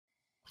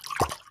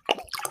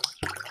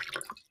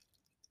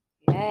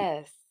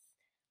Yes.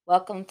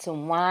 Welcome to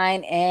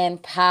Wine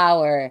and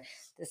Power.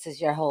 This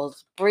is your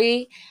host,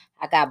 Bree.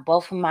 I got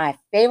both of my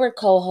favorite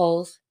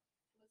co-hosts.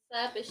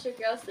 What's up? It's your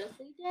girl,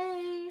 Simply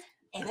J.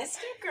 And it's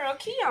your girl,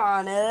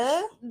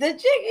 Kiana. The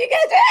chick, you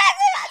guys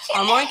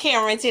are I'm on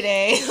camera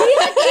today. We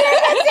on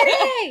camera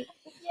today.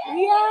 Yay!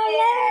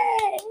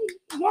 Yay!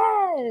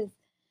 Yes.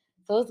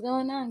 So what's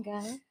going on,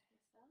 guys?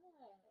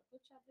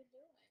 What y'all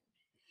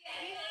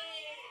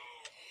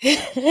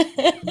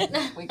been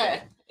doing? We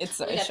good. It's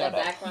We got shut the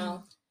up.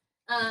 background.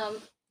 So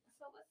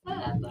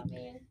what's up? I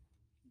mean,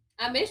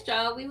 I missed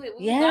y'all. We was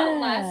Yeah. out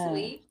last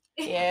week.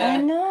 I Yeah.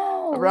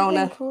 know.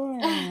 Rona. Cool.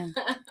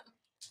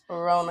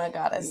 Corona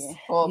got us. Yeah.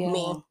 Well, Yeah.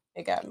 me.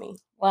 It got me.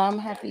 Well, I'm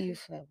happy you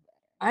feel better.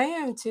 I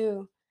am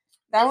too.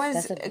 That That's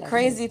was a a blessing.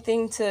 crazy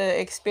thing to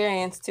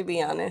experience, to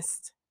be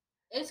honest.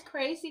 It's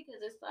crazy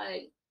because it's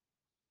like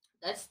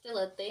that's still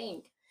a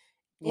thing.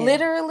 Yeah.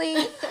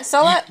 Literally.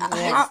 So like,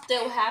 Yeah. It's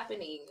still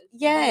happening. It's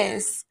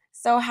yes.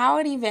 So how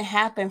it even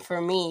happened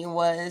for me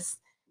was,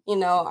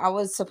 I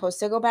was supposed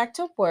to go back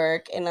to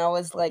work and I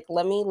was like,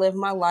 let me live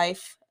my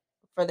life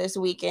for this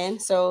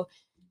weekend. So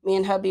me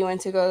and hubby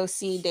went to go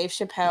see Dave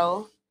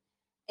Chappelle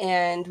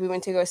and we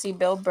went to go see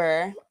Bill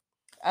Burr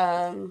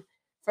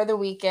for the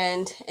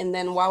weekend. And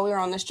then while we were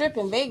on the strip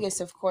in Vegas,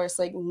 of course,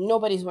 like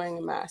nobody's wearing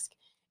a mask.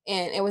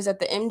 And it was at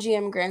the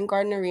MGM Grand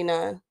Garden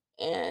Arena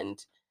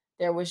and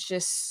there was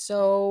just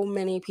so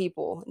many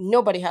people.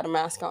 Nobody had a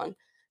mask on.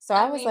 So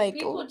I was mean, like,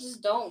 people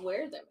just don't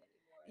wear them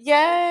anymore.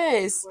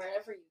 yes.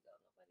 Wherever you go,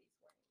 nobody's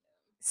wearing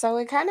them. So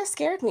it kind of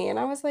scared me. And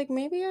I was like,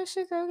 maybe I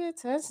should go get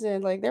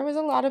tested. Like, there was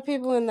a lot of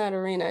people in that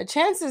arena.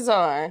 Chances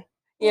are,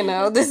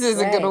 this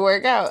isn't going to Right.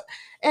 work out.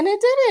 And it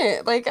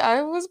didn't. Like,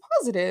 I was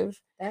positive.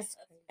 That's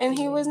And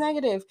he was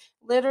negative.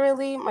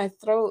 Literally, my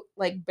throat,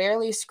 like,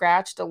 barely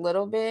scratched a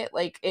little bit.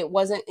 Like, it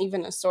wasn't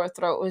even a sore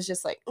throat. It was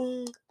just like,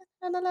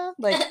 la, la, la.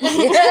 Like,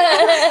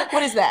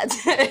 what is that?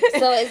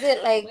 So is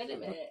it Wait a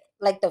minute.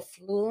 like the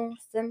flu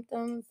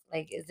symptoms?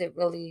 Like, is it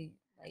really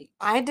like?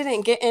 I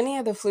didn't get any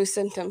of the flu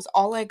symptoms.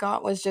 All I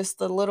got was just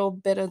a little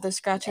bit of the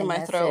scratch in And my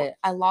that's throat. it.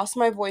 I lost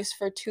my voice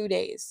for 2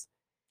 days.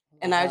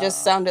 And I just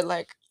Wow. sounded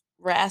like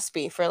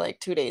raspy for like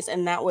 2 days.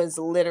 And that was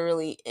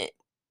literally it.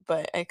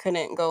 But I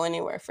couldn't go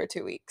anywhere for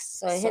 2 weeks.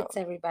 So it hits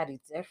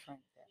everybody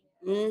different.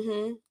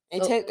 Mm-hmm.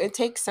 So- It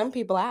takes some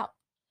people out.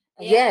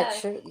 Yeah, Yeah.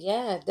 true.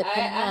 Yeah,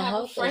 depending I on have a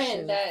health friend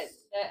issues.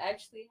 that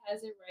actually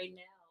has it right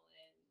now,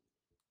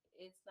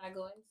 and it's not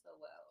going so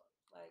well.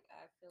 Like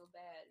I feel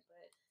bad,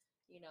 but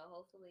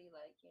hopefully,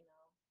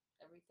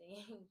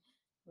 everything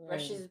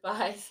brushes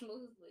by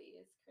smoothly.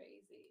 It's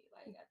crazy.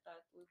 Like I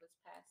thought we was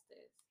past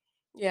this.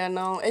 Yeah,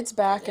 no, it's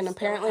back, and It's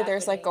still apparently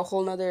there's like a happening.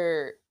 whole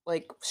nother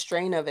like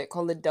strain of it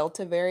called the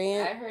Delta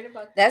variant. I heard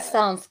about That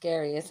sounds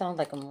scary. It sounds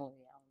like a movie.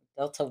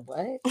 Delta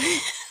what?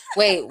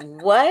 Wait,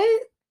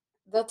 what?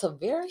 Delta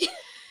variant?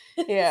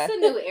 Yeah. It's a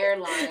new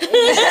airline.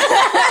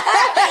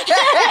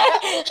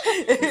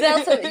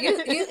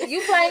 Delta,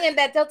 you flying in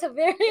that Delta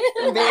variant?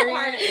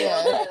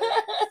 Yeah.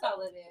 That's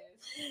all it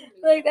is.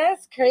 Like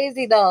that's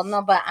crazy though.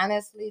 No, but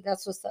honestly,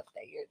 that's what's up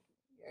that you're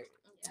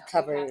Yeah,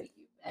 covered. we're happy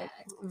you back.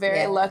 Very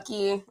Yeah.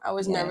 lucky. I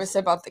was Yes. nervous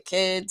about the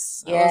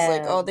kids. I was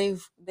like, Yeah. oh,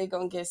 they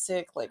gonna get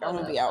sick. Like I'm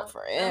gonna be out I'm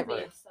forever.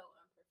 being so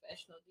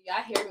unprofessional. Do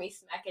y'all hear me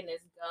smacking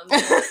this gum?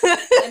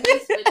 Let me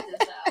spit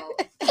this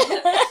out.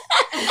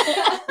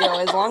 Yo,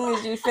 as long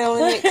as you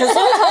feeling it, because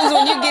sometimes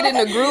when you get in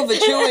the groove of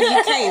chewing,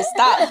 you can't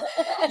stop.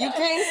 You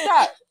can't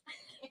stop.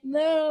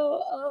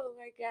 No, oh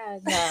my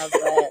God, no,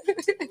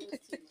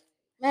 but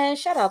man,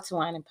 shout out to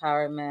Wine and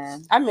Power,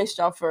 man. I missed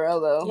y'all for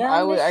real though. Yeah,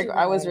 I missed you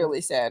I was guys.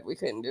 really sad we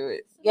couldn't do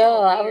it. It's a Yo,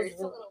 little I weird. was-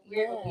 It's a little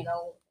weird when we yeah.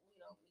 don't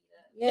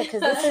meet Yeah,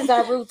 because this is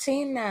our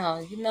routine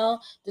now.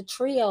 The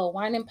trio,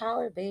 Wine and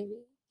Power, baby.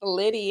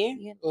 Liddy.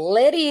 Yeah.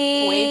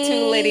 Liddy. Way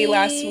too litty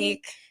last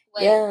week.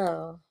 Wait,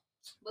 Yeah.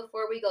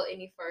 before we go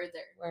any further,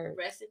 Word.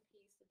 rest in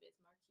peace to Biz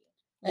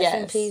Markie. Rest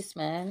in Yes. peace,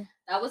 man.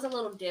 That was a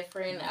little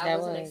different. I That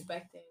wasn't was.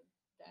 expecting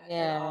that at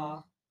Yeah.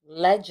 all.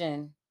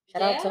 Legend.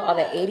 Shout out to all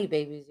the Yeah. 80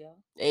 babies, yo.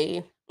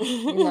 Hey.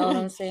 You know what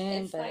I'm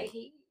saying? It's But like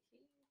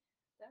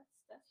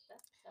that's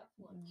a tough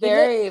one.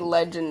 Very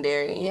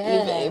legendary.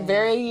 Yeah.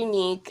 Very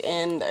unique,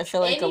 and I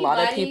feel like a lot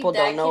of Anybody people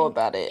that don't know can-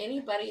 about it.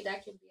 Anybody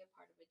that can be a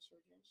part of a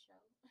children's show.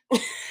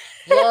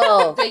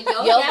 yo, The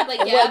Yo yo, Gabba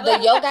well, the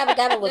Gabba. Yo Gabba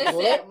Gabba was Listen,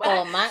 lit my-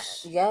 though. My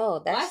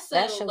That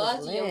son shit was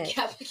loves Yo lit.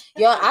 Gabba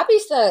Yo,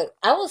 Gabba.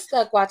 I was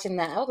stuck watching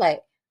that. I was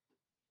like,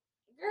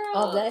 Girl,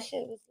 oh, that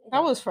shit was lit.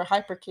 That was for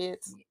hyper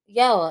kids.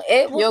 Yo,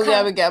 it was Yo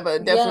kind Gabba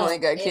Gabba definitely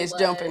got it kids was.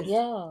 jumping.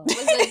 yo.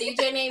 What's the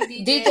DJ name?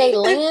 DJ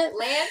Lance?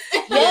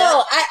 Lance? Yo,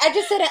 I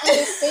just didn't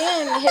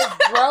understand his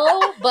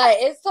bro, but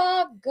it's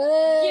all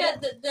good. Yeah,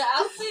 the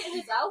outfit,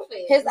 his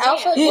outfit. His Man,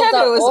 outfit He was, had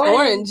the it was orange.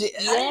 orange. I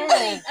didn't Yeah.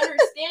 really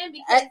understand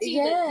because he's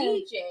yeah. a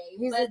DJ.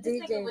 He's but a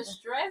this DJ. nigga was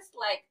dressed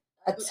like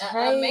A a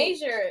tight-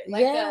 major,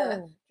 like yeah.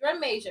 a drum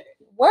major.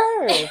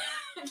 Word.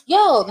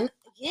 Yo,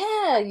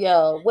 yeah,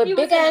 yo. With He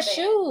was big in the ass band.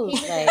 shoes.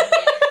 He was in Like, the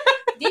band.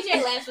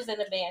 DJ Lance was in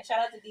the band. Shout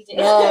out to DJ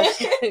yo,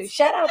 Lance.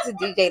 shout out to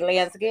DJ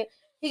Lance again.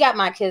 He got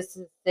my kids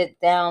to sit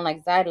down.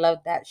 Like, I love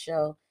that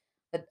show.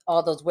 with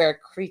all those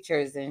weird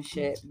creatures and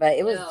shit. But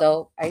it was No.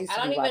 dope. I used I to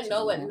don't be even watching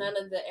know what them. none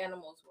of the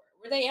animals were.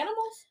 Were they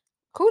animals?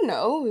 Who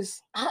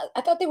knows?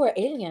 I thought they were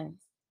aliens.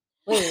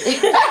 Wait.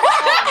 Oh,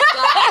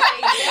 God.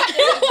 They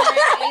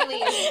definitely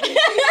weren't aliens.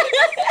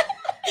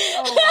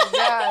 Oh my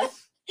gosh.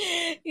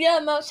 Yeah,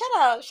 no,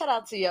 shout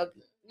out to Yo.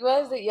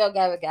 What is it? Yo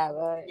Gabba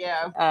Gabba.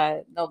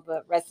 Yeah. No,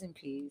 but rest in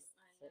peace.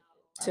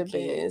 To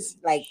Biz.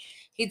 Like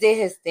he did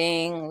his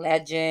thing,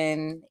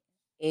 legend,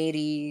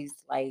 80s,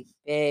 like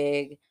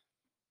big.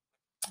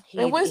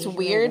 It was He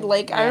weird. made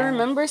Like I yeah.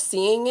 remember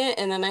seeing it,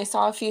 and then I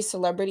saw a few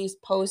celebrities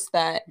post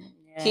that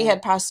he Yeah.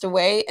 had passed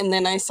away, and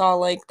then I saw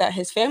like that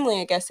his family,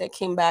 I guess, had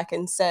came back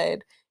and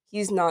said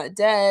he's not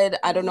dead.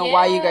 I don't know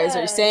why you guys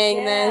are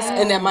saying this.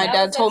 And then my That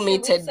dad was a told few me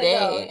weeks ago,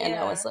 today, and I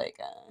yeah. was like,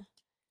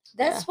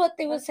 That's what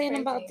they were That's saying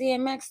about crazy.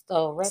 DMX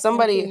though. Rest in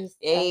somebody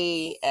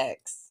peace.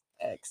 AX.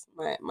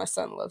 My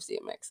son loves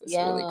DMX. It's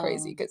really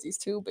crazy Yo. because he's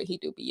 2, but he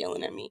do be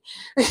yelling at me.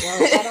 Yo,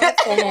 shout out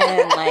to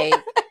him. Like,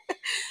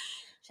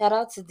 shout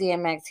out to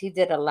DMX. He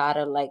did a lot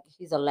of like.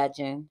 He's a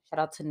legend. Shout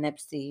out to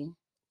Nipsey.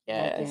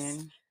 Yes.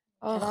 Legend.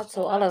 Oh, Shout out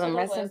to all of them.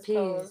 Rest in West peace.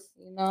 Coast.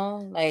 You know,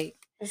 like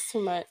it's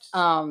too much.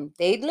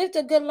 they lived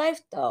a good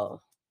life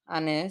though.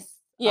 Honest.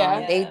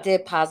 Yeah. They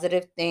did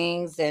positive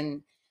things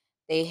and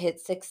they hit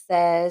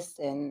success.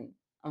 And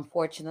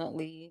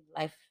unfortunately,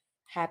 life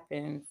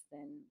happens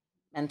and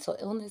mental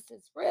illness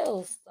is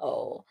real.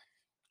 So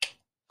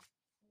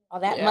all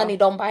that Yeah. money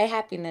don't buy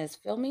happiness.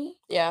 Feel me?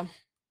 Yeah.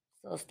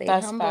 So stay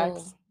That's humble.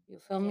 facts. You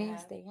feel me? Yeah.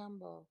 Stay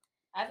humble.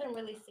 I haven't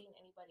really seen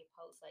anybody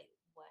post like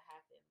what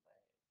happened, but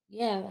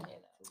Yeah. you know.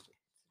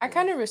 I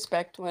kind of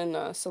respect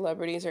when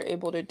celebrities are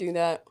able to do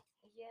that.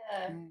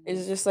 Yeah.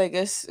 It's just like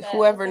it's That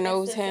whoever looks like a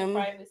knows sense of him.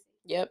 privacy.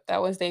 Yep,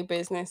 that was their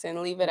business,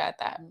 and leave it at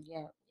that.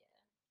 Yeah.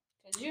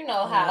 Cause you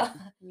know how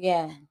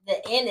Yeah.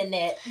 the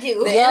internet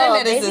do. The Yo,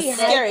 internet is they a be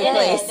scary hyping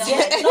place. it. Don't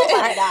let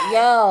nobody die.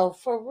 Yo,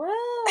 for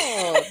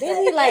real. They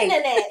The be like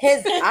internet.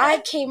 his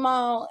eye came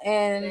out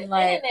and The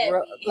like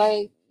internet be-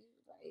 like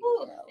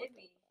Ooh, yeah. it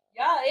be-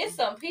 y'all, it's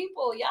some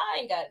people y'all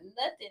ain't got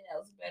nothing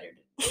else better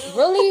to do.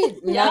 Really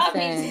Y'all be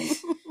nothing.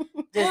 just,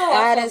 Just Oh, I feel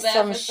adding bad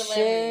some for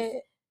celebrities.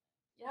 shit.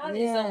 Y'all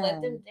just don't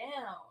let them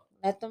down.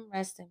 Let them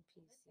rest in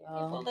peace, People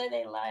y'all. live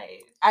their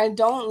life. I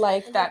don't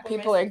like Let that people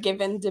people rest are in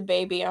giving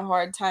DaBaby a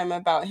hard time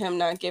about him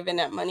not giving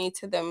that money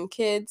to them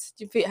kids.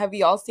 Have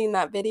you all seen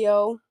that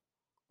video?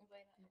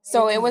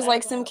 So it was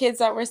like some kids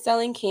that were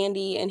selling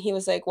candy, and he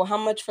was like, well, how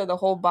much for the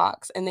whole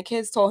box? And the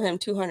kids told him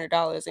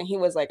 $200, and he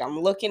was like, I'm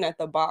looking at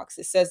the box.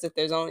 It says that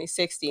there's only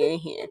 60 in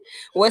here.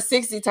 What's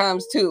 60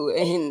 times 2?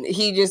 And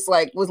he just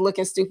like was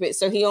looking stupid.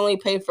 So he only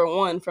paid for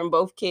one from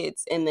both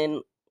kids and then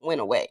went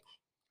away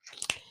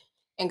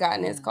and got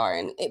in his car.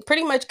 And it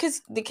pretty much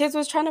because the kids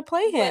was trying to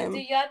play him. But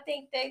do y'all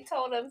think they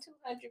told him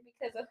 200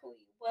 because of who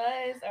he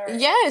was?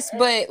 Yes,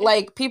 but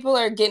like people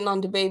are getting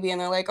on DaBaby and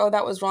they're like, oh,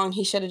 that was wrong.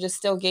 He should have just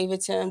still gave it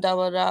to him, da,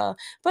 da, da.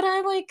 But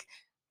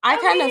I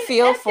kind of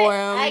feel for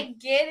him. I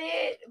get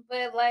it,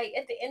 but like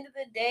at the end of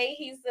the day,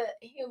 he's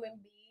a human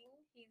being.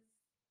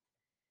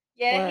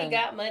 He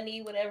got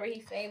money, whatever,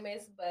 he's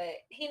famous, but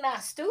he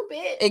not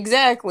stupid.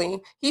 Exactly.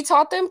 He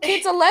taught them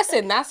kids a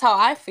lesson. That's how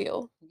I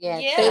feel. Yeah.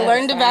 They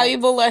learned a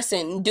valuable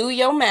lesson. Do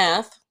your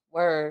math.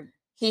 Word.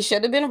 He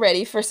should have been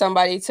ready for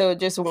somebody to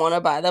just want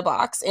to buy the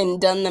box and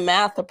done the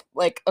math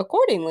like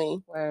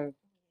accordingly. Word.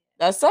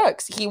 That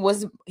sucks. He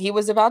was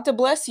about to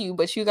bless you,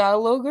 but you got a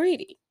little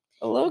greedy.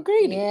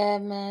 Yeah,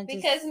 man.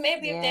 Because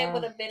maybe if they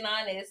would have been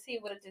honest, he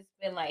would have just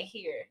been like,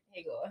 here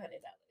you go, $100.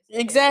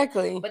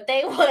 Exactly. But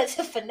they wanted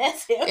to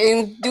finesse him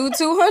and do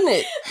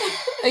 200.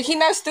 Like he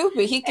not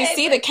stupid. He can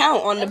see the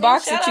count on the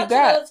box that you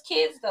got. To those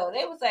kids though,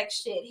 they was like,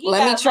 shit.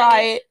 Let me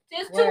try it.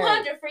 Just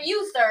 200 for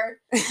you, sir.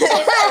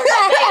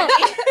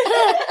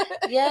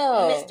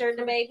 Yo, Mr.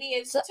 DaBaby,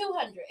 it's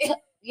 200.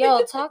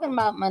 Yo, talking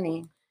about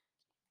money.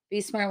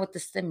 Be smart with the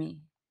stimmy.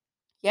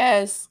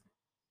 Yes.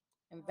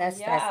 Invest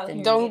that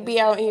stimmy. Don't be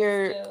out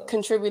here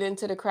contributing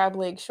to the crab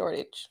leg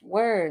shortage.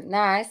 Word.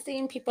 Nah, I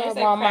seen people at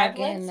Walmart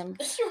getting them.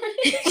 That's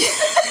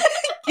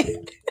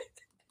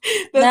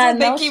what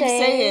they keep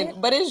saying.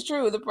 But it's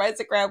true. The price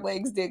of crab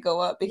legs did go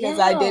up because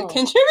I did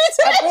contribute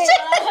to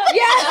that.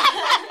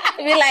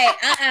 Yeah. Be like,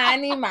 I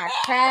need my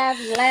crab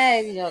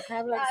legs. Yo,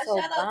 crab legs so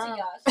shout bomb. Out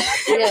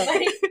to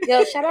y'all.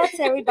 Yo, shout out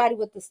to everybody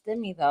with the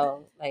stimmy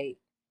though. Like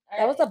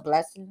that was a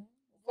blessing.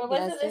 But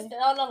what's this?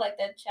 Oh no, like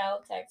that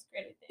child tax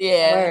credit thing.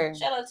 Yeah. Word.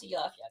 Shout out to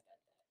y'all if y'all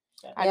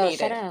got that. I need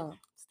shout it. Out.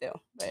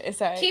 Still, but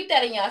it's alright. Keep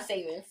that in y'all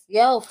savings.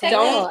 Yo, take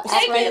them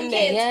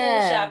kids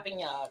school shopping,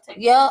 y'all.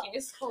 Take them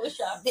kids school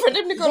shopping. For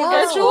them to go to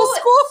virtual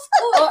school.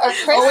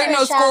 Oh wait,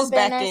 no, school's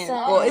back in.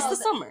 Well, it's the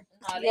summer.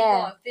 No, they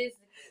going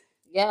physically.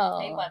 Yo,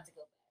 they about to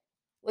go back.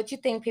 What you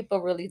think people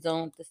really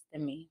doing with the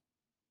stimmy?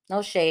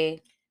 No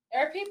shade.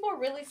 Are people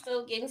really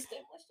still getting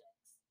stimulus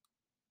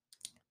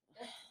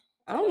checks?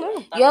 I don't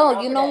know.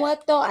 Yo, you know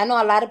what though? I know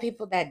a lot of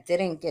people that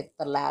didn't get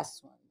the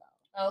last one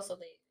though. Oh, so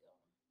they.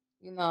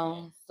 You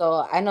know,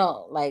 so I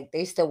know like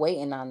they still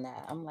waiting on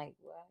that. I'm like,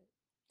 what?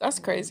 That's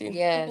crazy.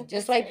 Yeah, That's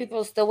just like crazy.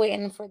 people still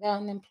waiting for the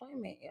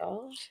unemployment,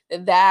 yo.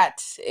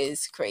 That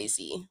is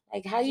crazy.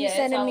 Like, how you Yeah, it's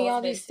sending me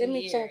almost all been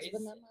these 2 stimmy checks, but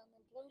years. not my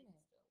unemployment?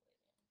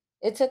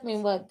 It took me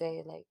what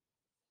day? Like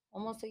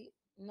almost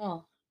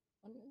no.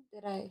 When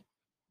did I?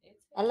 It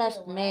I took me a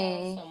left while,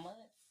 May, some months.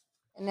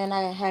 and then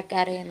I had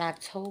got it in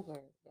October.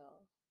 Yo,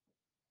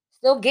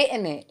 still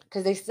getting it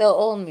because they still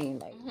owe me.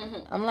 Like,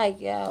 I'm like,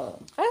 yo,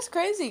 That's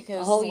crazy a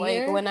because whole like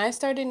year. when I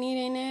started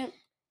needing it,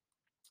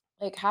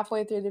 like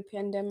halfway through the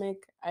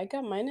pandemic, I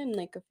got mine in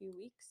like a few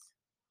weeks.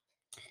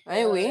 We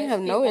There's have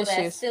no people that's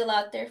issues. still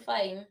out there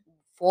fighting.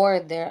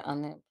 For their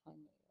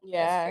unemployment.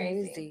 Yeah.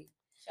 That's crazy.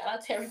 Shout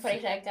out to everybody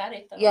that got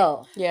it though.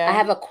 Yo, Yeah. I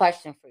have a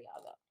question for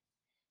y'all though.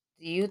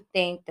 Do you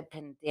think the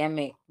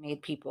pandemic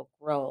made people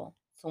grow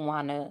to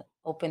want to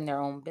open their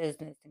own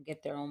business and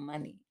get their own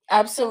money?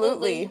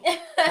 Absolutely.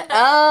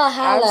 Oh,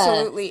 holla.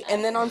 Absolutely.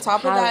 And then on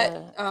top of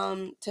that,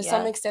 Holla. to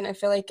some Yeah. extent, I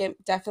feel like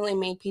it definitely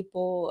made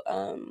people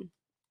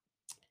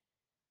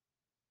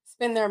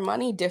spend their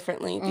money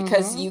differently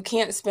because you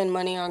can't spend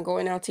money on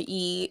going out to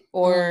eat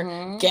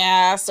or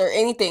gas or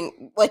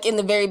anything like in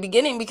the very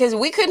beginning because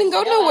we couldn't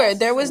go nowhere.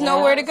 There was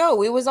nowhere to go.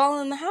 We was all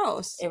in the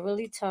house. It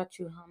really taught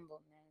you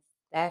humbleness.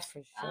 That's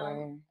for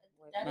sure.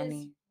 With That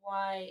money. is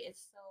why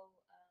it's so.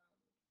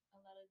 A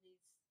lot of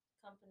these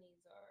companies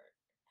are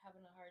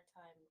having a hard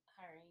time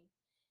hiring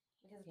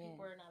because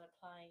people are not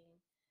applying,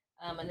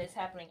 and it's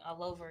happening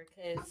all over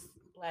because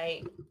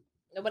like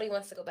nobody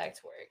wants to go back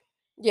to work.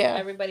 Yeah.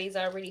 Everybody's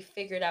already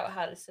figured out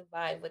how to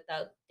survive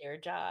without their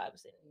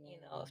jobs, and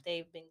if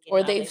they've been getting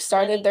or they've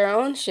started money, their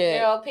own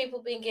shit. People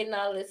been getting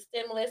all this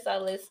stimulus,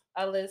 all this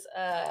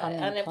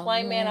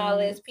unemployment, all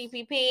this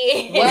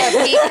PPP. What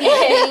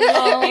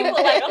PPP?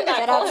 People like, I'm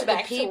not going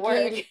back to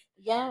work.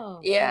 Yo,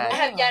 yeah.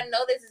 Have y'all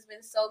noticed there's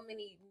been so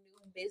many new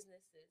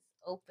businesses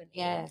opening?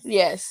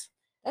 Yes.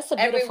 That's a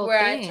beautiful Everywhere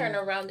thing. I turn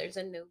around, there's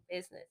a new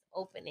business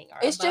opening. Or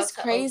it's about just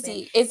to crazy.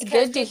 open. It's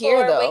Because good to people hear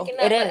are though. waking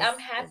up, It but is. I'm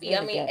happy. It's I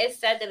really mean, good. it's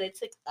sad that it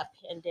took a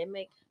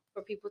pandemic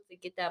for people to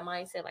get that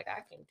mindset. Like,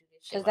 I can do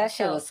this shit Because that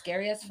shit myself. was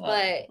scary as fuck.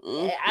 But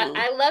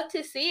I love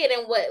to see it,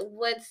 and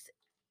what's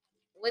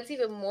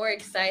even more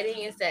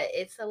exciting is that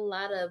it's a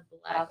lot of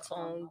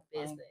Black-owned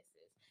businesses.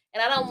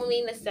 And I don't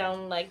mean to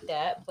sound like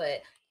that,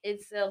 but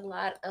it's a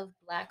lot of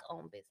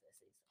Black-owned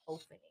businesses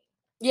opening.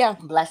 Yeah.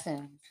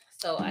 Blessings.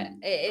 So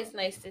it's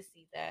nice to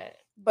see that.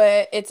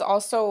 But it's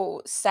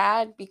also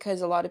sad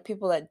because a lot of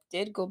people that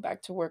did go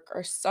back to work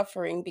are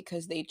suffering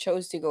because they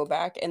chose to go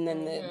back, and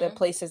then the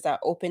places that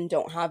open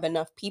don't have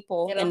enough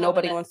people, and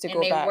nobody wants to go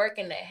back. And they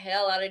working the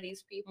hell out of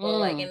these people,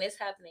 like, and it's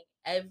happening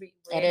everywhere.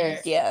 It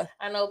is. Yeah.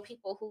 I know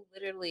people who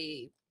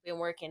literally been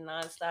working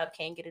nonstop,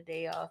 can't get a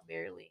day off,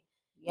 barely.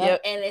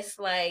 Yep. And it's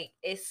like,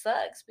 it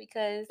sucks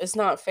because it's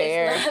not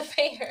fair. It's not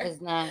fair.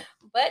 It's not.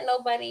 But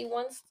nobody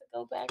wants to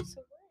go back to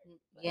work.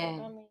 Yeah.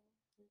 I mean,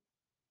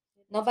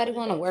 nobody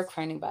want to work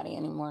for anybody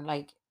anymore.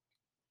 Like,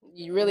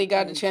 you really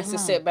got a chance to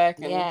sit back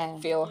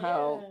and feel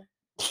how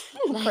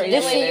crazy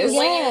this it is.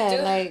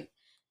 Like,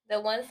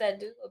 the ones that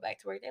do go back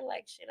to work, they're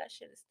like, shit, I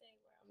should have stayed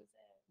where I was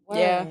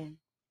at.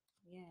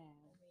 Yeah.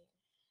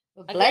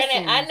 But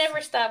granted, I never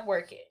stopped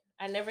working.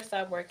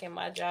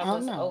 My job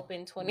was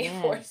open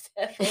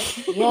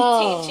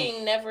 24/7.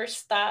 Teaching never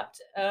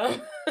stopped.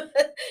 Shout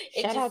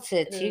out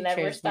to teachers,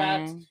 never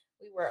stopped. Man.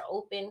 We were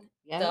open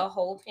the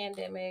whole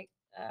pandemic.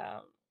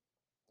 It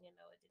didn't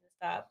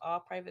stop. All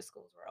private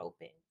schools were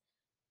open,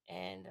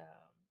 and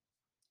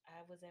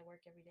I was at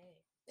work every day.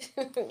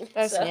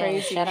 That's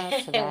crazy. Shout out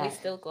to that. And we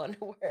still going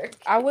to work.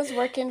 I was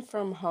working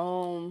from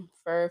home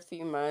for a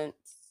few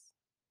months,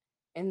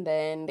 and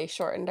then they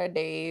shortened our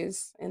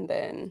days, and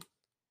then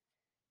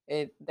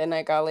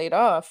I got laid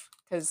off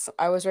because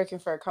I was working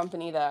for a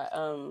company that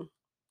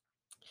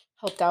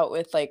helped out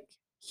with like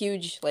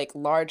huge, like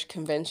large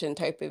convention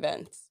type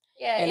events.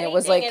 Yeah, and it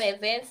was like in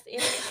advanced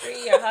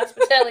industry or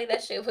hospitality,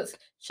 that shit was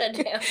shut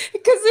down.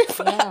 Because if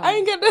I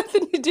ain't got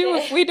nothing to do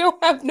if we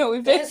don't have no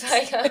events.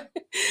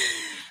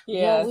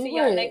 Yeah, we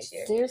were next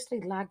year.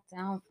 Seriously locked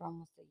down for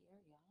almost a year,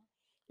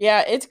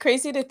 Yeah, it's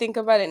crazy to think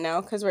about it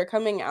now because we're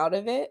coming out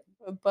of it,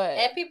 but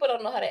and people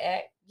don't know how to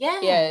act. Yeah.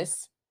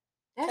 Yes.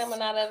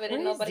 Coming out of it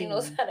and nobody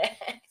knows how to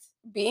act.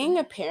 Being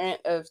a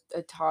parent of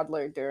a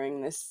toddler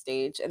during this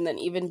stage and then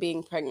even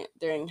being pregnant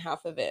during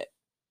half of it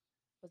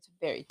was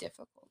very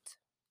difficult.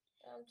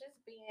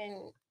 Just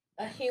being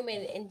a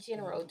human in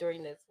general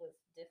during this was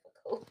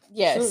difficult.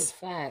 Yes. True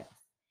fact.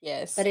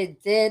 Yes. But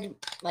it did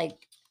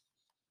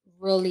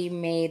really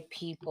made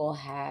people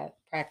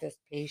practice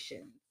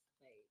patience.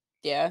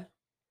 Yeah.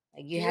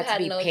 Like you had to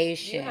be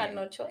patient. You had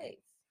no choice.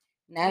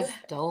 That's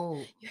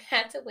dope. You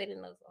had to wait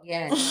in those.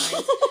 Yes.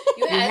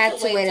 You had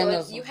to wait in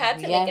those. You had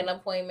to make an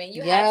appointment.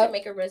 You had to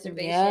make a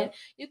reservation.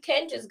 You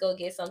can't just go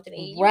get something to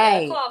eat. You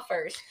gotta call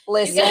first.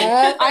 Listen,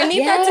 I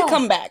need that to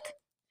come back.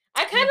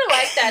 I kind of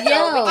like that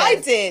though. I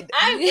did.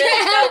 I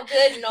really felt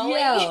good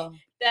knowing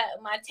that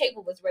my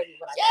table was ready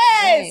when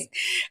I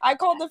I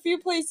called a few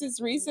places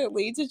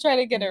recently to try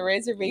to get a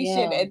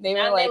reservation, and they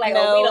were like,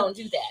 "No, we don't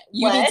do that.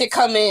 You need to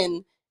come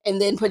in." and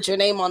then put your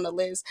name on the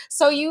list.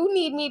 So you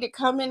need me to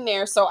come in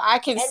there so I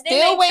can And then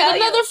still they wait tell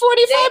you- another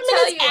 45 They tell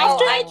minutes you,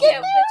 after I I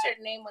can't put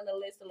your name on the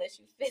list unless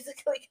you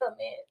physically come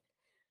in.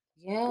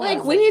 Yeah.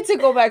 Like, we need to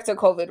go back to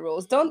COVID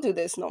rules. Don't do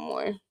this no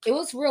more. It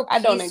was real peaceful. I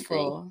don't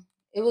agree.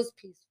 It was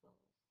peaceful.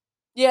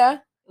 Yeah.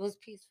 It was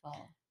peaceful.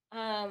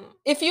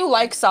 If you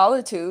like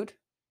solitude.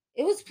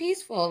 It was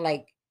peaceful.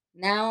 Like,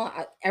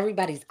 now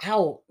everybody's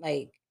out.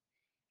 Like,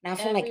 now I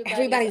feel like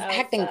everybody's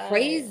acting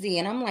crazy.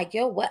 And I'm like,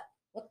 yo, what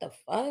the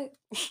fuck?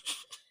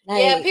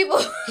 Like, Yeah, people.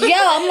 Yo,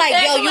 I'm like,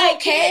 yo, you like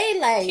okay?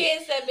 Like,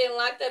 kids that been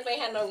locked up ain't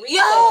had no reason.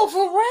 yo,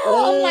 for real.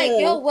 I'm like,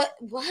 yo, Oh. what?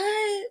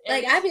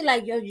 Like, I be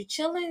like, yo, you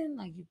chilling?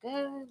 Like, you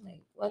good?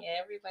 Like, what? Yeah,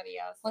 everybody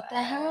outside. What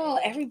the hell?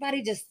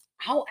 Everybody just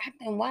out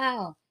acting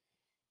wild.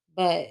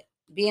 But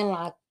being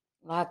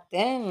locked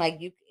in, like,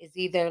 it's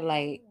either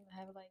like,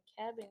 have like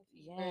cabin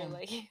fever, Yeah.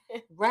 like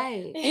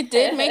right. It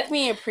did make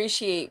me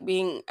appreciate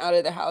being out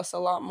of the house a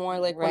lot more.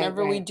 Like, Right,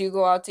 whenever we right. do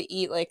go out to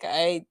eat, like,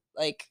 I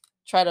like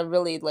try to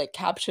really like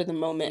capture the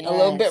moment a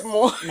little bit Yes.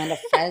 more.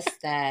 Manifest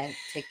that.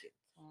 Take it.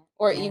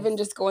 Or Yes. even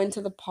just going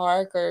to the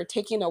park or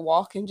taking a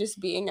walk and just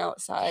being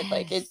outside.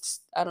 Like, Yes. it's,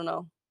 I don't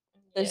know.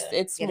 Yeah.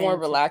 It's Get more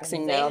into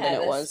relaxing things. now They than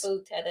had it us was.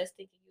 spooked, had us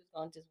thinking you was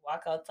gonna just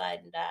walk outside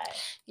and die.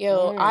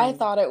 Yo, I Mm.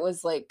 thought it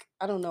was like,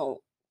 I don't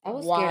know I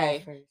was scared why.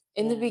 at first.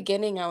 In the yeah.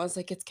 beginning, I was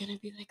like, it's gonna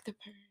be like The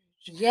Purge.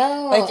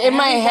 Yo, Like, in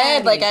my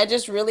head, like, everybody. I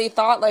just really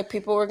thought like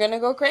people were gonna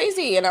go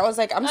crazy, and I was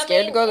like, I'm I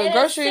scared to mean, go to the in a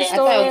grocery sense- I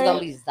store. thought it was gonna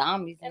be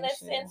zombies In and a shit.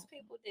 sense,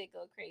 people did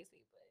go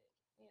crazy,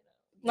 but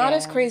Not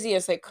as Yeah. crazy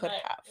as they could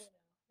not, have.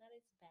 not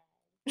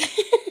as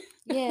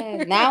bad.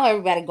 Yeah, now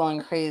everybody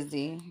going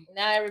crazy.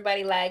 Now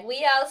everybody like,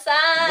 we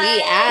outside.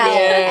 We out,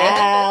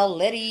 Yeah. out,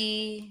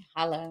 Liddy,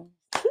 holla.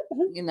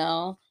 You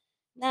know,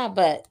 nah,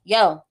 but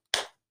yo,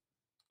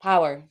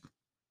 Power.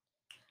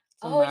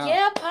 Oh Tomorrow.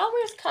 yeah,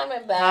 Power's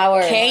coming back.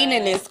 Power.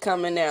 Kanan is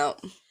coming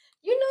out.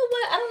 You know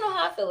what? I don't know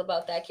how I feel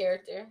about that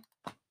character.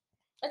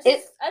 I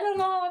don't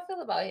know how I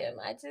feel about him.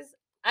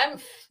 I'm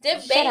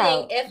debating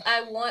out. if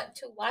I want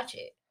to watch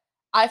it.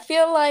 I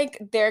feel like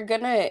they're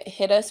gonna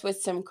hit us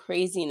with some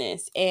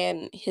craziness,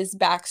 and his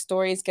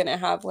backstory is gonna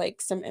have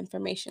like some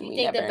information You we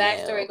think the never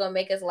backstory knew. gonna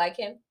make us like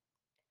him?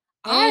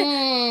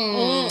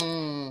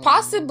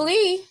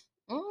 Possibly.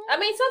 I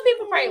mean, some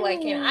people probably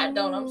like him. I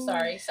don't. I'm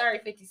sorry. Sorry,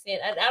 50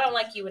 Cent. I don't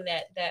like you in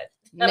that. I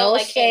No don't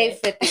like shade,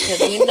 Kanan. 50, because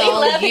we We know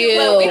love you.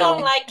 but we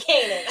don't like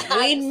Kanan.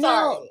 We I'm know.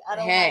 sorry. I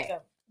don't Hey. like him.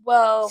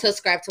 Well,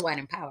 Subscribe to Wine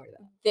and Power,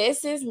 though.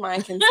 this is my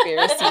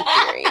conspiracy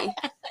theory.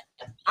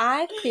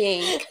 I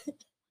think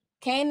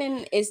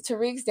Kanan is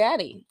Tariq's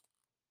daddy.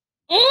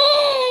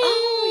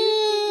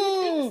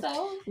 Oh, you think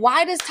so?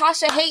 Why does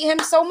Tasha hate him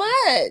so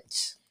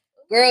much?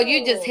 Girl,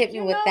 you just Ooh, hit me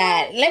you with know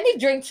that. what? Let me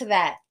drink to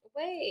that.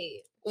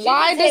 Wait. She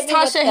Why just does hit me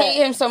with Tasha hate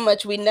the- him so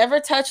much? We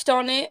never touched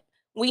on it.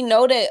 We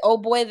know that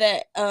old boy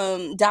that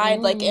died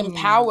like in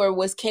Power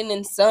was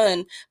Kanan's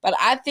son, but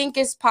I think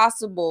it's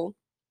possible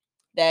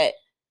that,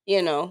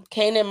 you know,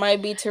 Kanan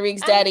might be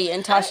Tariq's daddy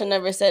and Tasha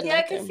never said Yeah,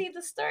 I nothing. can see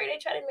the story. They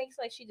try to make it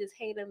like she just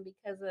hate him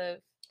because of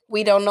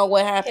We don't know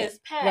what happened. his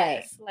past.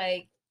 Right.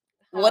 Like,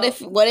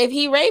 What if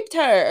he raped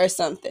her or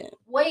something?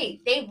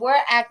 Wait, they were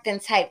acting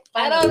type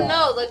I funny, don't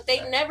though. know. Look,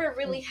 they never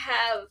really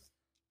have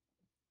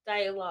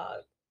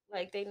dialogue.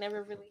 Like, they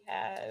never really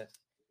have.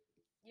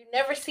 You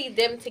never see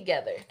them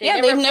together.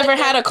 They've never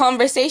had a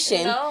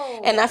conversation.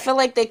 No. And I feel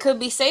like they could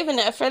be saving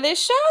that for this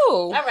show.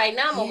 All right,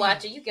 now I'm gonna Yeah.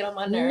 watch it. You get on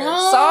my nerves.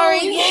 No, Sorry.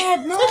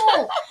 Yeah,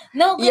 no.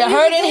 No, You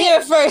heard it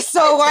here first,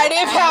 so Wine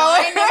and Power.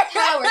 Wine and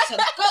Power. So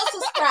go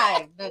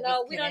subscribe.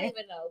 No, we don't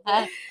even know.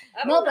 Uh,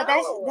 I No, don't but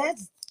know.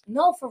 that's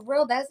no, for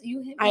real. That's you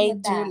hit me I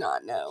with do that.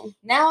 not know.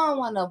 Now I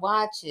want to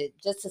watch it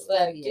just to Look,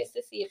 study just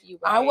it. to see if you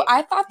right.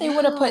 I thought they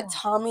would have No. put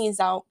Tommy's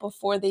out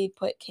before they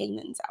put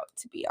Kanan's out,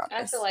 to be honest.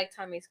 I feel like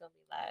Tommy's gonna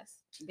be last.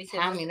 Because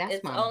Tommy, that's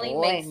it my only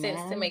boy, makes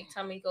sense to man. make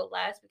Tommy go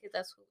last because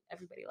that's who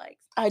everybody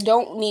likes. I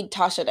don't need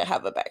Tasha to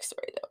have a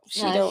backstory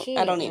though.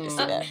 I don't need to see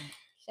that.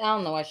 I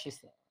don't know what she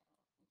said.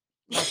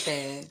 No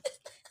shade.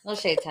 No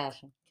shade,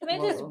 Tasha. Can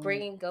they just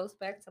bring Ghost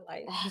back to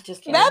life? I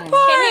just That can't.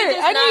 part. Can he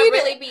just I not need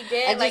really be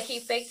dead I like just- he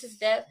faked his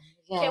death?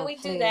 Yeah, Can we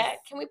do please.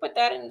 that? Can we put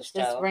that in the show?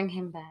 Just bring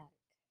him back.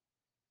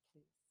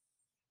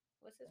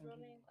 What's his real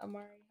name?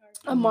 Amari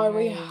Hardwick.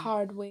 Amari Right.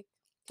 Hardwick.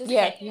 Just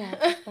Yeah. say- Yeah,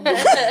 just bring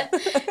him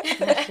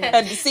back.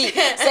 And say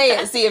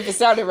it. See if it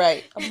sounded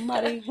right.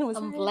 Amari. Who was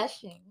I'm that?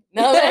 blushing.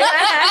 No.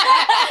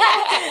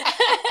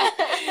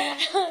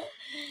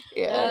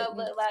 Yeah.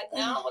 But like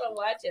now I want to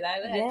watch it.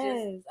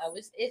 Yes. I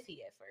was iffy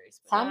at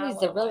first. But now I Tommy's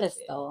wanna the watch realest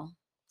it. though.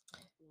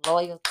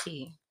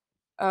 Loyalty.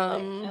 I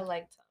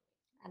like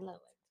Tommy. I love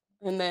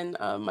And then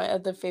my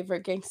other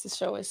favorite gangster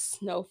show is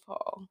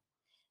Snowfall.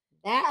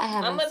 that. I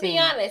haven't I'm gonna seen. be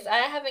honest. I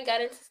haven't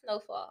got into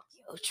Snowfall.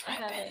 Yo, I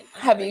tripping. haven't. I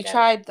Have haven't you got-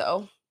 tried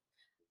though?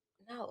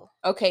 No.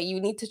 Okay, you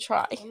need to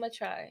try. I'm gonna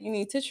try. You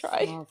need to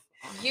try. Snowfall.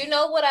 You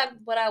know what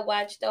I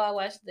watched though? I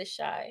watched The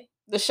Shy.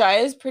 The Shy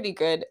is pretty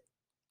good.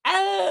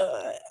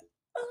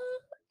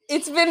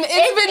 It's been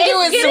It's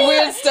doing some getting-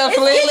 weird stuff it's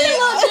lately. getting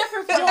a little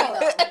different for me,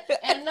 though.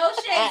 And no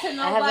shade to I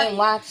nobody. haven't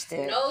watched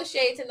it. No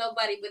shade to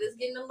nobody, but it's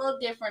getting a little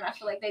different. I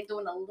feel like they're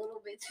doing a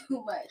little bit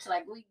too much.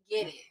 Like, we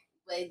get it,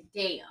 but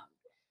damn.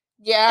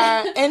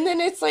 Yeah, and then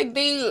it's like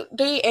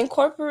they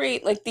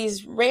incorporate like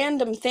these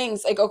random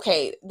things. Like,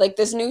 okay, like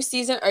this new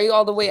season, are you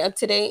all the way up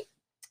to date?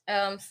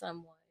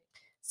 Somewhat.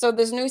 So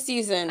this new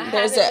season, I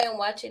there's haven't been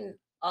watching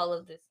all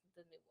of this,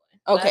 the new one.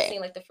 But Okay. I've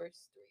seen like the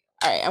first 3.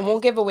 All right, I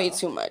won't give away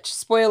too much.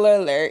 Spoiler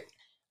alert.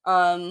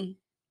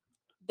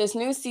 This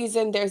new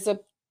season, there's an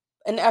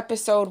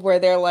episode where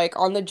they're like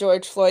on the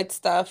George Floyd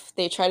stuff.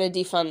 They try to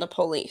defund the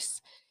police.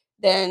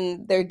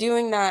 Then they're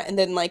doing that, and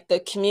then like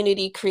the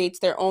community creates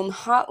their own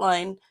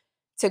hotline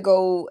to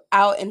go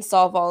out and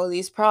solve all of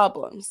these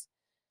problems.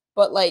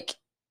 But like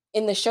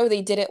in the show,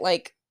 they did it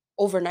like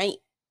overnight,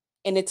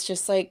 and it's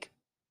just like,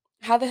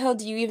 how the hell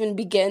do you even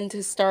begin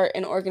to start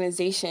an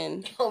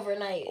organization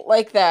overnight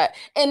like that?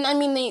 And I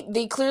mean,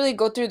 they clearly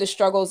go through the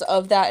struggles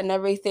of that and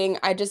everything.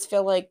 I just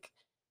feel like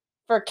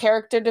for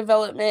character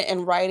development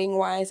and writing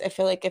wise, I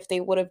feel like if they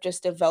would have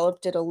just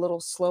developed it a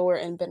little slower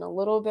and been a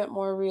little bit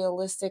more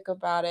realistic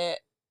about it,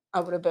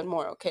 I would have been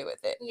more okay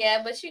with it.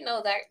 Yeah, but you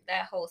know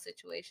that whole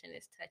situation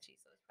is touchy,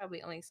 so it's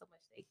probably only so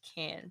much they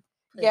can.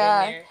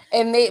 Yeah,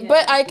 and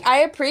but I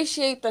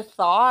appreciate the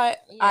thought.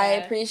 Yeah. I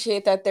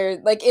appreciate that they're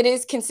like, it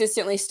is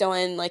consistently still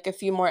in like a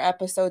few more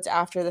episodes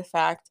after the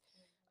fact.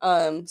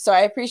 So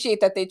I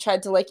appreciate that they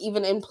tried to like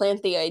even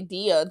implant the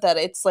idea that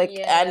it's like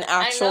an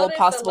actual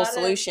possible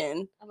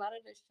solution. A lot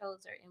of the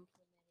shows are implementing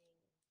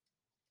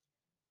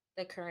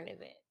the current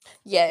event.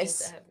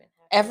 Yes,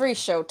 every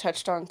show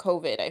touched on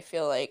COVID, I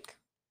feel like.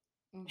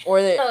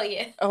 Or the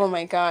oh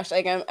my gosh,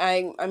 like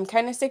I'm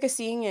kind of sick of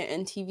seeing it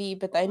in TV,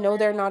 but I know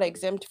they're not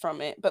exempt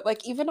from it. But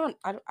like even on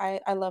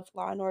I love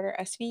Law and Order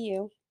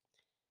SVU,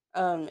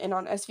 and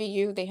on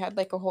SVU they had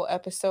like a whole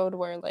episode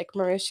where like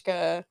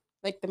Mariska,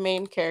 like the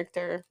main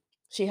character,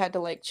 she had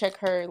to like check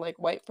her like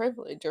white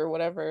privilege or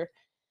whatever,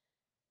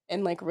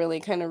 and like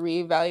really kind of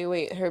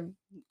reevaluate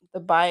the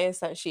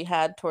bias that she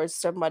had towards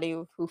somebody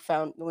who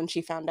when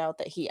she found out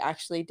that he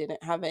actually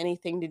didn't have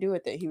anything to do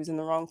with it. He was in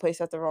the wrong place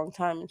at the wrong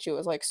time, and she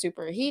was like,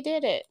 he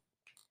did it.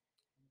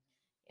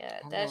 Yeah,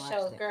 that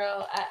show,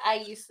 girl,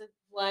 I used to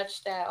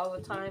watch that all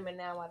the time, and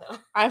now I don't.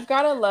 I've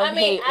got a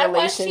love-hate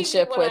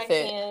relationship with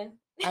it.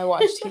 I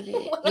watch TV.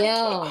 Yo.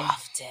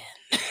 Often.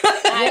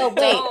 Yo,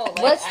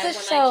 wait, what's the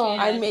show?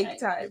 I make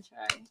time.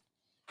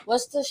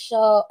 What's the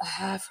show?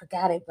 I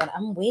forgot it, but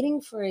I'm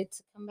waiting for it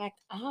to come back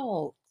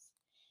out.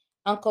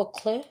 Uncle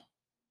Cliff.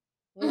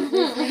 P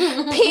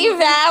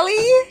Valley?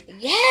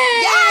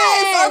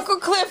 Yes, Uncle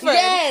Clifford.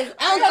 Yes,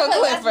 Uncle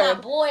Clifford. That's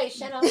my boy.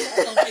 Shut up.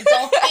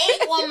 Don't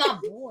hate on my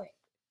boy.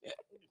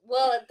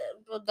 Well,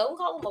 don't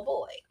call him a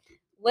boy.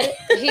 What?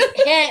 Him,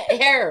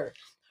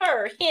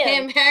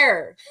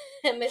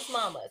 Miss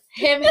Mamas.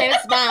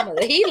 Miss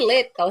Mamas. He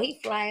lit though. He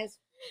flies.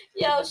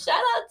 Yo,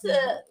 shout out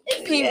to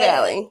P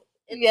Valley.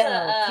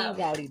 Yeah, P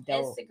Valley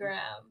dope.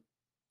 Instagram.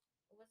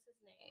 What's his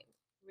name?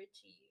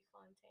 Richie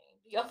Fontaine.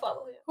 Do y'all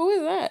follow him? Who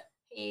is that?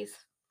 He's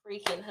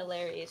freaking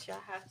hilarious. Y'all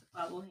have to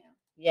follow him.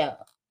 Yeah.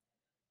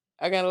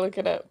 I gotta look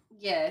it up.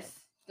 Yes.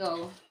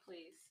 Go,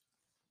 please.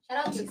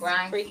 Shout out to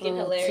Grind. Freaking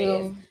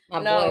hilarious.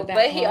 No,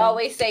 but he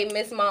always say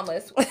Miss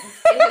Mamas in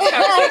his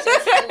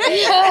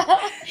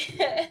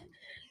conversations.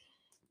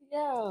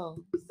 Yo.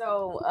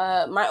 So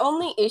my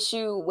only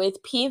issue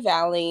with P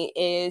Valley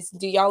is,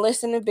 do y'all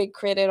listen to Big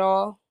Crit at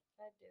all?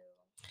 I do.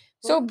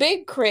 So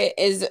Big Crit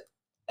is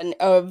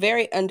a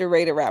very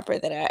underrated rapper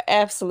that I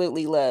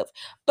absolutely love.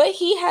 But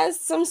he has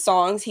some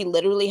songs. He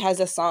literally has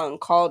a song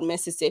called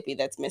Mississippi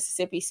that's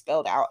Mississippi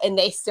spelled out, and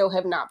they still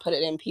have not put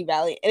it in P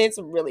Valley, and it's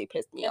really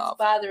pissed me off. It's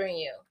bothering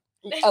you.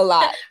 A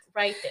lot.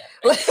 Right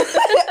there.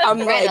 I'm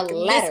like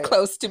this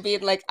close to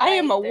being like, I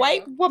am a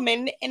white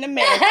woman in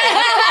America.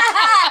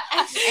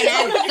 And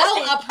I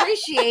don't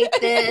appreciate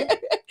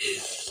that.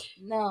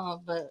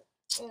 No, but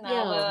get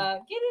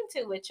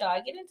into it,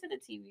 y'all. Get into the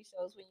TV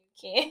shows when you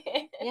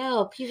can.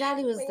 Yo, P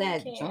Valley was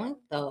that joint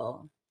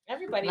though.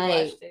 Everybody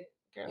watched it.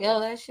 Girl. Yo,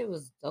 that shit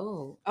was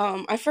dope.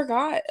 I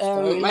forgot.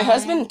 My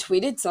husband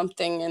tweeted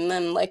something, and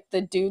then like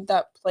the dude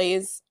that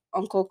plays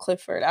Uncle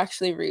Clifford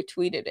actually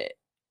retweeted it.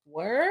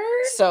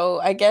 Word.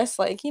 So I guess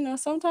like,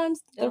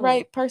 sometimes the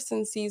right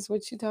person sees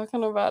what you're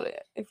talking about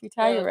it. If you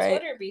tell you right.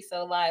 Twitter be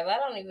so live. I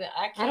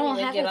can't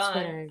even get on.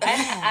 Twitter. I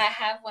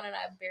have one and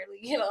I barely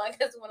get on,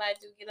 because when I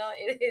do get on,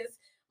 it is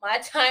my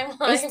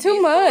timeline. It's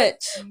too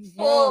much.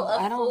 Full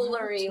of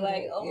foolery.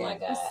 Like, oh my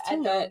God, I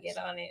don't get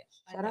on it.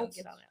 I don't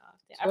get on it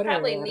often. Twitter, I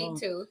probably need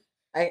to.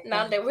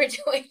 Now that we're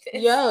doing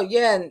this.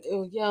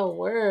 Yo,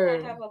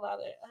 word. I have a lot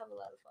of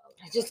followers.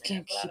 I just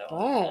can't keep up.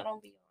 I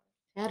don't be on.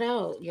 Shout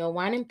out. Yo,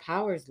 Wine and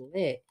Power's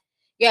lit.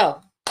 Yo,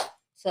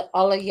 so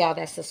all of y'all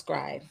that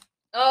subscribe.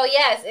 Oh,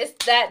 yes.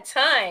 It's that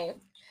time.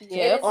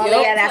 Yeah, all of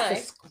y'all that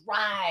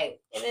subscribe.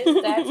 It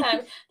is that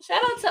time.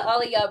 Shout out to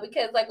all of y'all,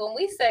 because like when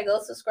we say go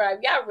subscribe,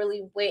 y'all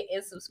really went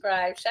and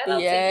subscribed. Shout out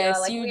to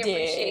y'all. Like, we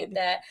appreciate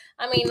that.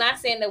 I mean, not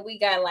saying that we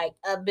got like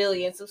 1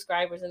 billion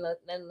subscribers and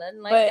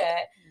nothing like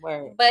that.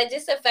 Word. But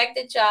just the fact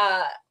that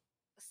y'all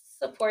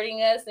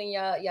supporting us and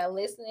y'all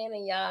listening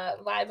and y'all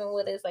vibing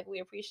with us. Like, we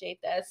appreciate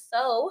that.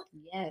 So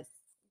Yes.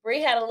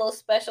 Bree had a little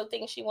special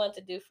thing she wanted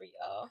to do for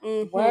y'all.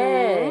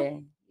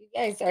 Word. You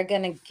guys are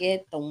gonna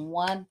get the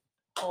one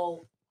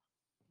whole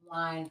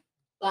wine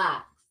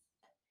box.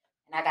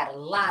 And I got a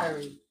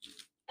lottery.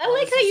 I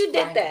like how you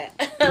did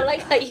that. I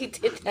like how you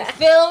did that.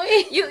 You feel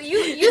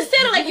me? You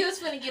said it like you was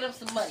finna get him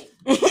some money.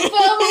 You feel me?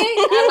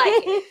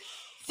 I like it.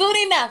 Soon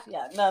enough,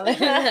 yeah. No,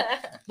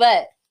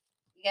 but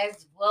you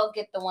guys will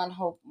get the One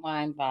Hope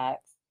wine box.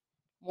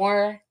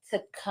 More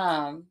to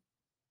come.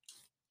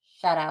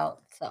 Shout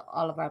out to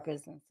all of our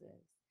businesses.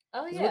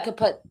 Oh 'Cause yeah. we could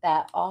put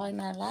that all in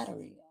our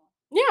lottery.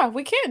 Yeah,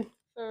 we could.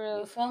 For real.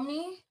 You feel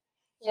me?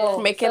 Yeah.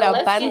 Make it a let's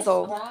get-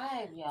 bundle.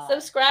 Subscribe, y'all.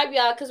 Subscribe,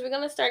 y'all, because we're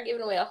gonna start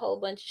giving away a whole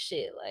bunch of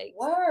shit. Like,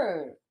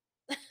 Word.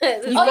 You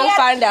Oh, gonna yeah.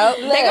 find out.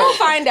 They Look. gonna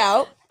find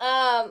out.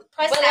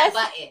 Press but that let's-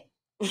 button.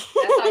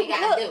 That's all you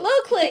gotta do.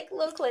 Little click.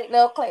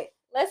 Little click.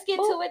 Let's get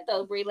Ooh. to it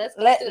though, Bree. Let's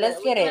Let's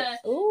get get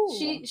it. Ooh.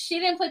 She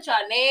didn't put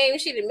y'all name.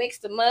 She didn't mix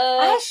them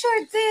I up.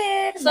 sure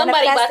did.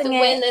 Somebody about to Manifesting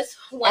win it. this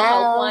One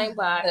Hope wine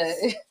box.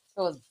 It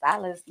was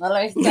Dallas. No,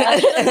 let me Put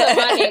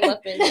my name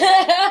up in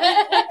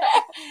there.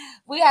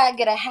 We gotta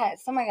get a hat.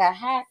 Somebody got a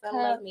hat. I cup.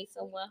 love me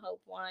some One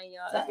Hope wine,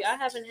 y'all. If y'all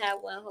haven't had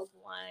One Hope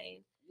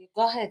wine,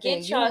 Go ahead, get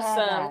you y'all have some.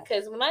 that.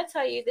 Because when I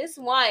tell you this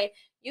wine,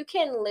 you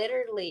can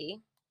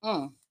literally,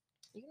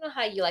 you know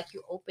how you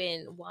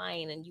open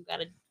wine and you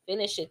gotta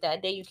finish it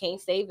that day. You can't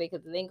save it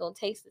because it ain't gonna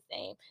taste the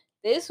same.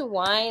 This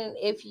wine,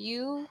 if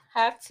you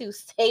have to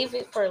save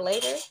it for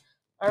later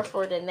or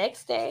for the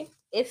next day,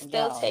 it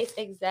still Yo. tastes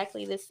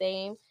exactly the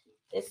same.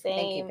 The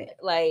same, it.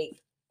 like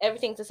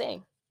everything's the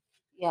same.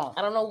 Yeah.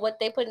 I don't know what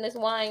they put in this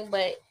wine,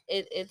 but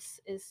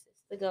it's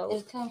the goat.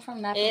 It comes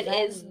from that. It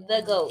is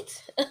the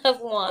goat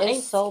of wine.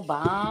 It's so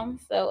bomb.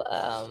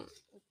 So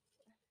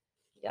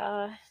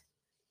y'all.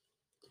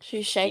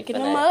 She's shaking finna-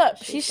 them up.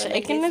 she She's finna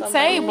shaking get the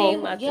somebody's name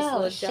table. out this Yo,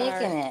 little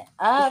jar. shaking it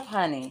up,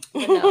 honey.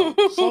 But no,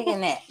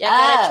 Shaking it y'all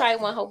gotta up. try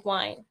One Hope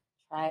wine.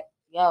 Right.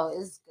 Yo,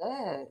 it's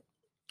good.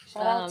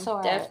 Shout out to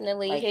her.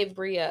 Definitely like, hit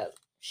Bree up.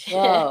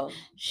 Yo,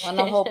 One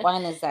Hope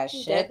wine is that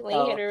shit. Definitely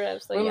though. hit her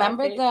up. So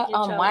Remember y'all the get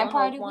y'all wine One Hope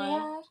party wine. we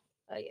had?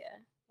 Oh yeah.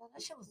 Yo,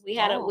 that shit was We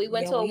dope.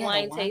 went to a we had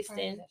wine party.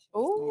 tasting. That shit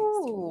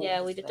was Ooh. nice.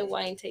 Yeah, we did the Like,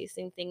 wine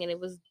tasting thing and it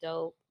was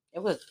dope. It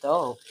was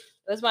dope.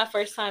 It was my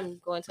first time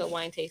going to a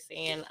wine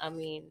tasting, and I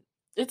mean,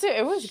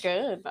 It was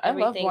good. I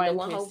love everything. wine The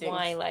One Hope tastings.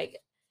 wine, like,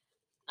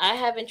 I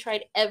haven't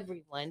tried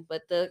everyone,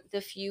 but the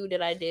few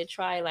that I did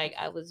try, like,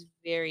 I was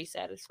very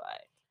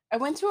satisfied. I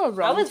went to a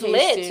rum I was tasting.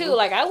 lit too.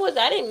 Like I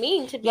didn't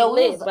mean to be Yo,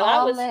 we lit, was but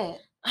all I was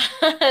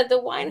lit. the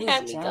wine We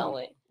had was me drunk.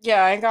 going.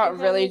 Yeah, I got You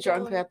had really me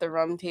drunk going. at the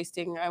rum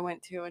tasting I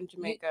went to in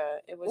Jamaica.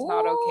 It was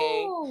not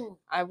okay. Ooh,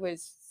 I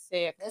was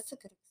sick. That's a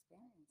good experience.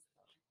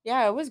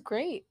 Yeah, it was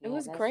great. It Yeah,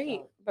 was that's great.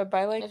 dope. But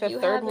by like If the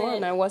you third one,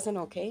 haven't- I wasn't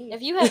okay.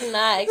 If you have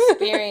not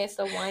experienced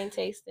a wine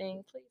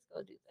tasting, please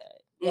go do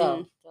that.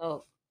 Yo,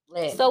 dope.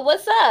 Lit. So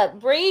what's up,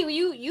 Bree?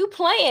 You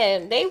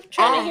playing? They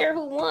trying Ah. to hear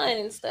who won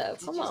and stuff.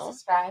 Did Come you on.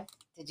 subscribe?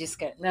 Did you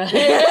skip? No.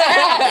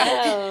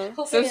 No.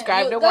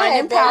 Subscribe to Go Wine ahead,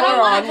 and babe. Power I don't on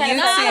wanna-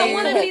 No, I don't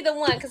want to YouTube. be the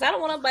one because I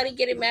don't want nobody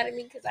getting mad at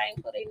me because I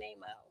ain't put their name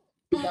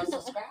out. Don't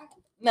subscribe.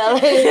 No.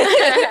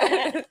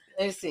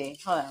 Let's see.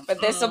 Hold on. But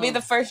this will be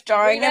the first Bree,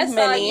 drawing that's of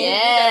all many. you.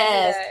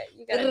 Yes.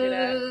 You gotta do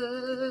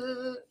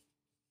that.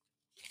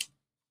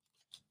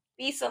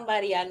 Be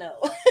somebody I know.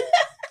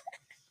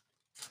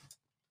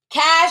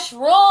 Cash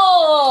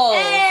rules.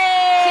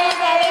 Hey!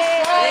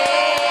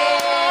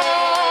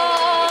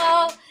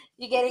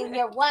 You're getting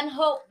your One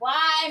Hope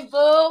wine,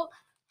 boo.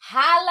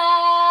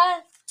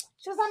 Holla.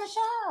 She was on the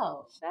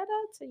show. Shout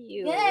out to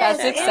you. Yes,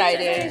 That's Shout out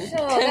to exciting. you.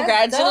 Show. That's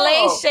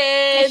Congratulations.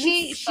 And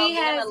she So be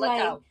on has the like,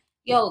 lookout.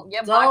 yo,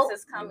 Your dope. box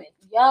is coming.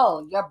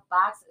 Yo, your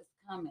box is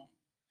coming.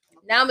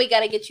 Now we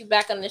gotta get you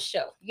back on the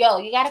show. Yo,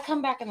 you gotta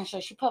come back on the show.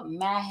 She put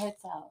mad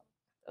hits out.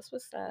 That's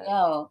what's up.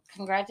 Yo,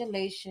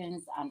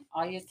 congratulations on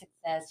all your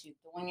success. You're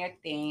doing your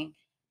thing.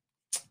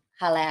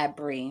 Holla at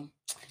Bree.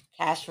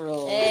 Cash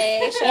rules.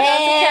 Hey, shout out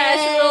to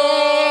Cash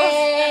Rules.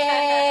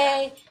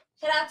 Hey.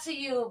 Shout out to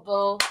you,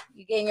 boo.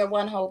 You getting your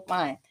One Hope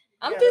wine.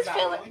 I'm just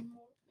feeling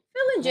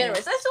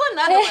generous. Let's do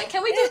another one.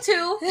 Can we do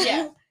two?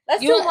 Yeah.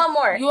 Let's You do one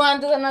more. You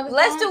want to do another?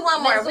 Let's one? do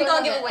one more. Let's We're do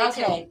gonna give another- away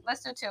okay. two.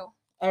 Let's do two.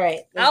 All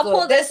right. let's I'll do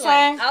pull it. this one.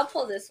 time. I'll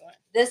pull this one.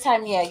 This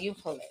time, yeah, you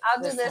pull it.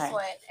 I'll do this time.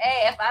 one.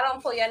 Hey, if I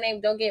don't pull your name,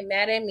 don't get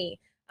mad at me.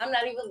 I'm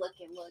not even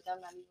looking. Look, I'm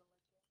not even looking.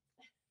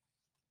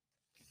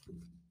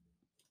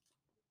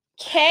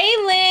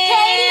 Kaylin!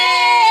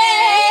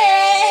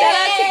 Shout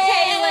out to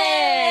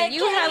Kaylin!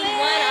 You have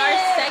won our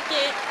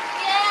second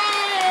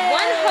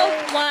One Hope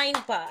wine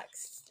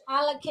box.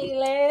 Holla,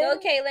 Kaylin. Go,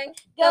 Kaylin.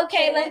 Go,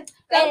 Kaylin.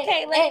 Go, Hey,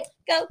 Kaylin. hey.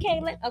 Go,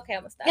 Kaylin. Okay,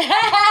 I'm gonna stop. But I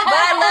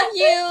love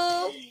you.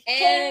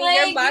 And Kaylin,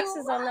 your box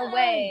you is on the won.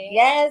 way.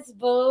 Yes,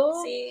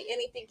 boo. See,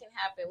 anything can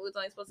happen. We was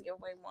only supposed to give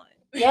away one.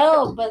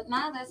 Yo, but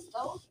now that's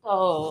dope,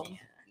 though.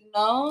 You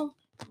know,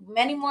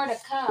 many more to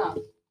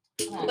come.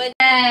 But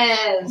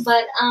yes,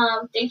 But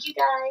thank you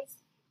guys.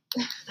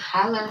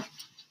 holla.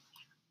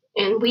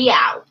 And we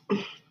out.